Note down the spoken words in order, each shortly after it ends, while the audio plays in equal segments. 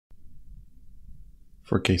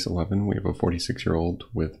For case 11, we have a 46-year-old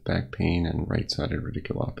with back pain and right-sided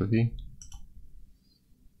radiculopathy.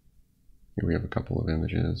 Here we have a couple of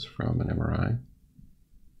images from an MRI.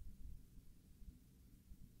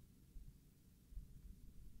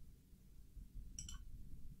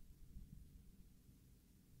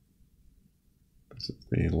 This is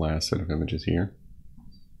the last set of images here.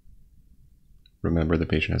 Remember, the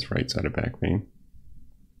patient has right-sided back pain.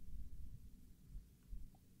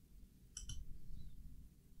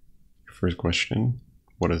 First question,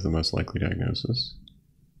 what is the most likely diagnosis?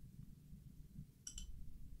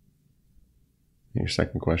 And your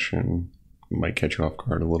second question might catch you off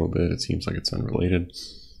guard a little bit. It seems like it's unrelated.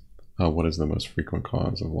 What is the most frequent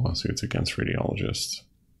cause of lawsuits against radiologists?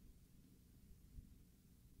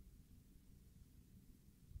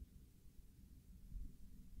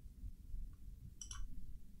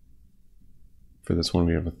 For this one,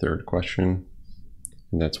 we have a third question.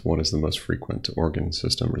 And that's what is the most frequent organ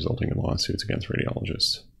system resulting in lawsuits against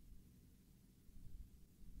radiologists?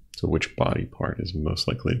 So which body part is most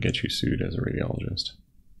likely to get you sued as a radiologist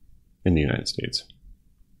in the United States?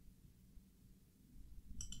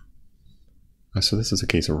 So this is a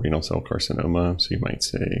case of renal cell carcinoma. So you might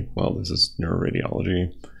say, well, this is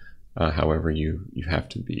neuroradiology. However, you have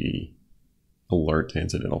to be alert to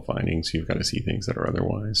incidental findings. You've got to see things that are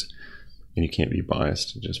otherwise. And you can't be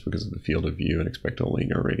biased just because of the field of view and expect only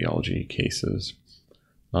neuroradiology cases.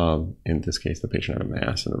 In this case, the patient had a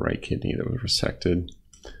mass in the right kidney that was resected.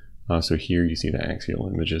 So here you see the axial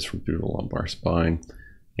images from through the lumbar spine,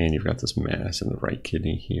 and you've got this mass in the right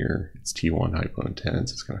kidney here. It's T1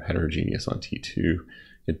 hypointense. It's kind of heterogeneous on T2.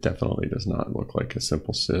 It definitely does not look like a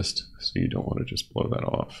simple cyst, so you don't want to just blow that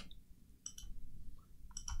off.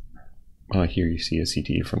 Here you see a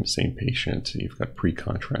CT from the same patient. You've got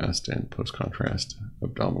pre-contrast and post-contrast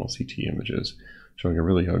abdominal CT images showing a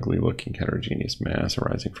really ugly looking heterogeneous mass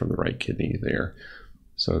arising from the right kidney there.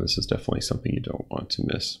 So this is definitely something you don't want to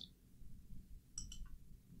miss.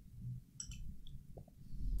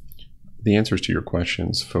 The answers to your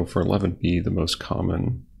questions. So for 11B, the most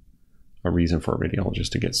common reason for a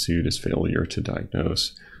radiologist to get sued is failure to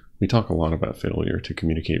diagnose. We talk a lot about failure to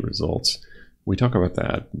communicate results. We talk about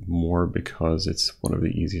that more because it's one of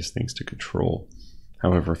the easiest things to control.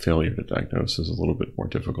 However, failure to diagnose is a little bit more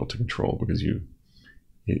difficult to control because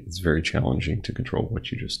it's very challenging to control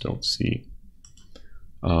what you just don't see.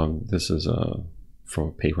 This is from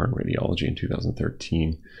a paper in Radiology in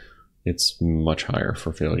 2013. It's much higher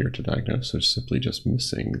for failure to diagnose, so simply just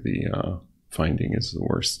missing the finding is the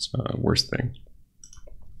worst thing.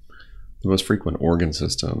 The most frequent organ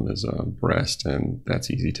system is breast, and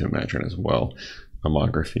that's easy to imagine as well.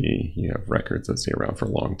 Mammography, you have records that stay around for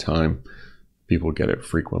a long time. People get it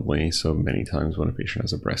frequently, so many times when a patient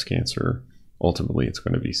has a breast cancer, ultimately it's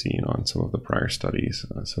going to be seen on some of the prior studies,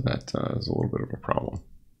 so that is a little bit of a problem.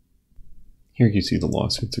 Here you see the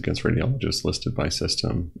lawsuits against radiologists listed by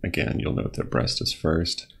system. Again, you'll note that breast is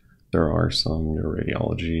first. There are some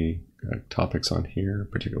neuroradiology topics on here,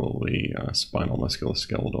 particularly spinal,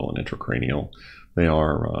 musculoskeletal, and intracranial. They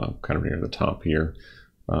are kind of near the top here,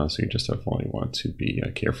 so you just definitely want to be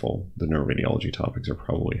careful. The neuroradiology topics are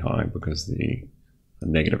probably high because the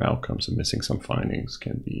negative outcomes of missing some findings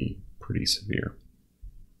can be pretty severe.